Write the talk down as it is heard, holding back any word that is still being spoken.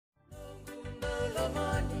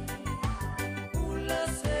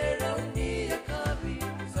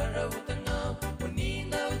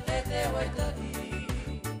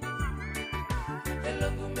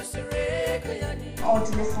odd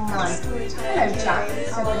little man. Hello, Jack,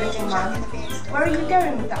 said the little man. Where are you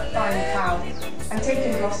going with that fine cow? I'm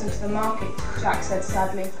taking Blossom to the market, Jack said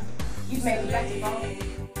sadly. You'd make a better bargain.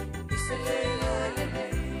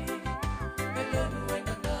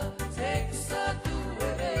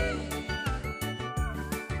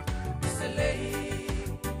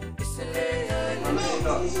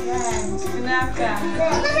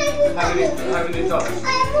 How many dots? 1,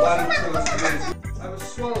 2, 3. I was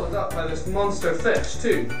swallowed up by this monster fish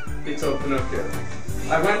too, he told Pinocchio.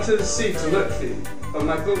 I went to the sea to look for you, but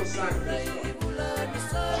my boat sank.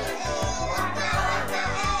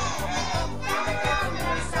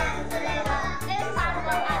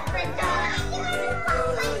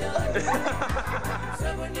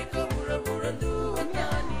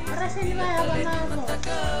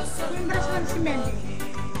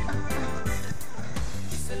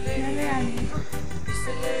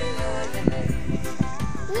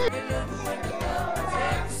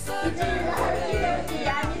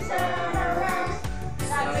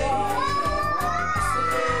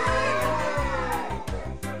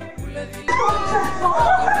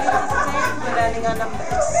 We're learning our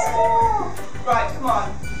numbers. Right, come on.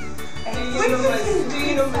 Do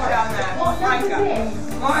your numbers down there. Micah.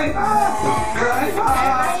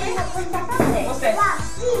 What's this?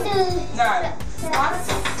 No. 1?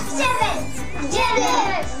 7.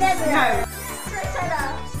 No.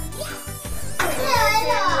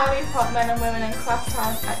 Lollipop men and women in craft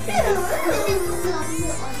time at Kindi.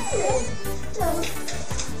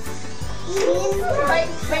 Wait.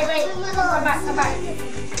 Come back.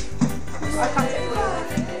 I can't take it.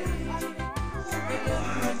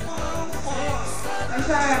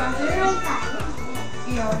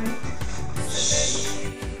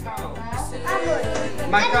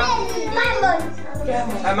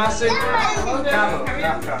 I'm sorry,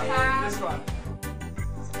 This one.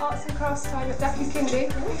 Arts and crafts time at Daffy's Kindi.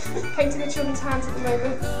 Painting the children's hands at the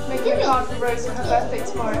moment, making a card for Rose for her birthday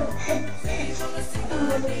tomorrow.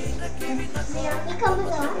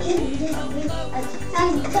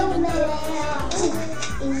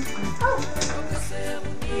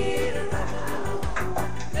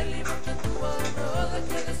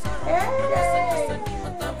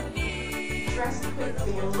 Dressed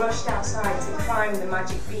quickly and rushed outside to climb the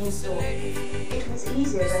magic beanstalk. It was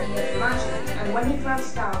easier than he had imagined, and when he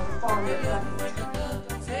glanced down, the farm looked lovely.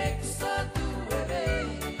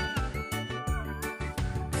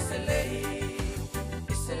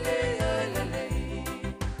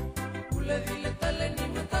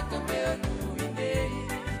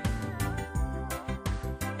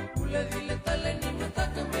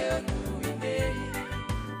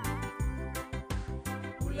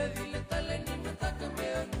 Dile